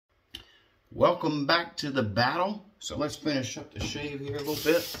Welcome back to the battle. So let's finish up the shave here a little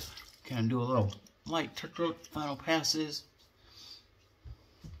bit. Kind of do a little light touch-up, final passes.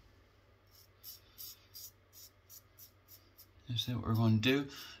 That's what we're going to do.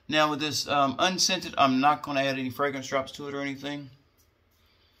 Now with this unscented, I'm not going to add any fragrance drops to it or anything.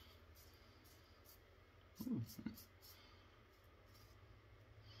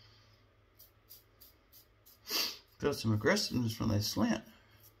 Feel some aggressiveness from that slant.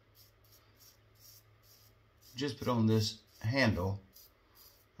 Just put on this handle.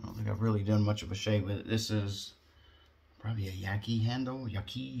 I don't think I've really done much of a shave with it. This is probably a Yaki handle,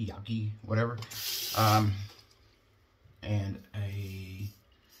 Yaki, whatever. And a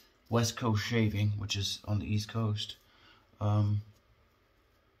West Coast shaving, which is on the East Coast.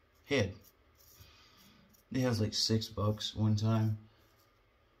 Head. It has like $6 one time.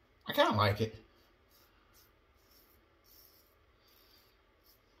 I kind of like it.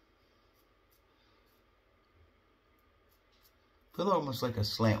 Feel almost like a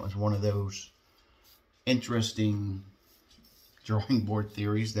slant was one of those interesting drawing board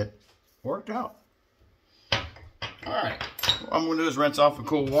theories that worked out. Alright, what I'm going to do is rinse off with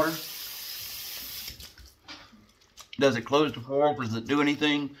cool water. Does it close the pore? Does it do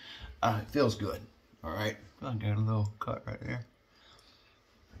anything? It feels good. Alright, I got a little cut right there.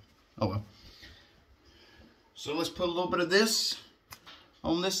 Oh well. So let's put a little bit of this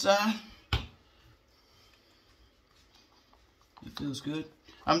on this side. It feels good.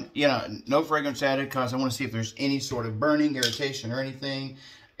 No fragrance added because I want to see if there's any sort of burning, irritation, or anything,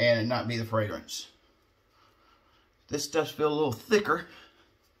 and it not be the fragrance. This stuff feels a little thicker,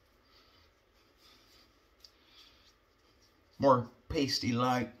 more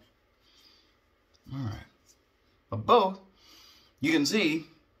pasty-like. All right, but both you can see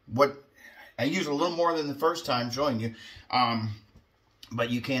what I use a little more than the first time showing you,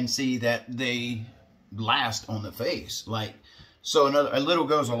 but you can see that they last on the face like. So a little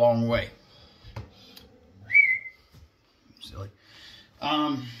goes a long way. Silly.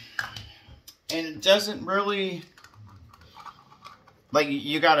 And it doesn't really, like,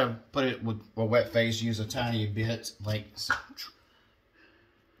 you gotta put it with a wet face, use a tiny bit, like,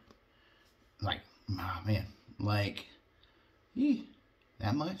 oh man, like,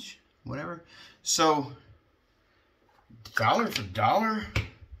 that much, whatever. So, dollar for dollar,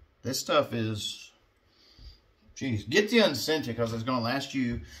 this stuff is, geez, get the unscented because it's going to last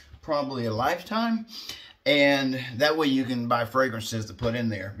you probably a lifetime. And that way you can buy fragrances to put in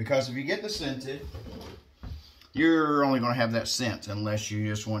there. Because if you get the scented, you're only going to have that scent unless you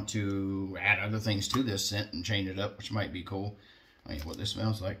just want to add other things to this scent and change it up, which might be cool. I mean, what this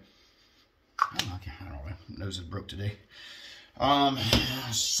smells like. I don't know. My nose is broke today.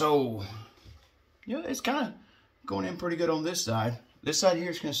 So, yeah, it's kind of going in pretty good on this side. This side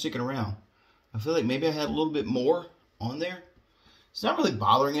here is kind of sticking around. I feel like maybe I had a little bit more on there. It's not really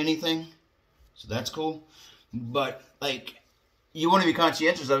bothering anything, so that's cool. But, like, you want to be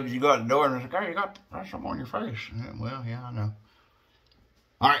conscientious of it because you go out the door and it's like, oh, you got something on your face. Well, yeah, I know.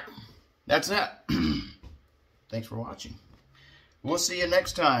 All right, that's that. Thanks for watching. We'll see you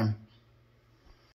next time.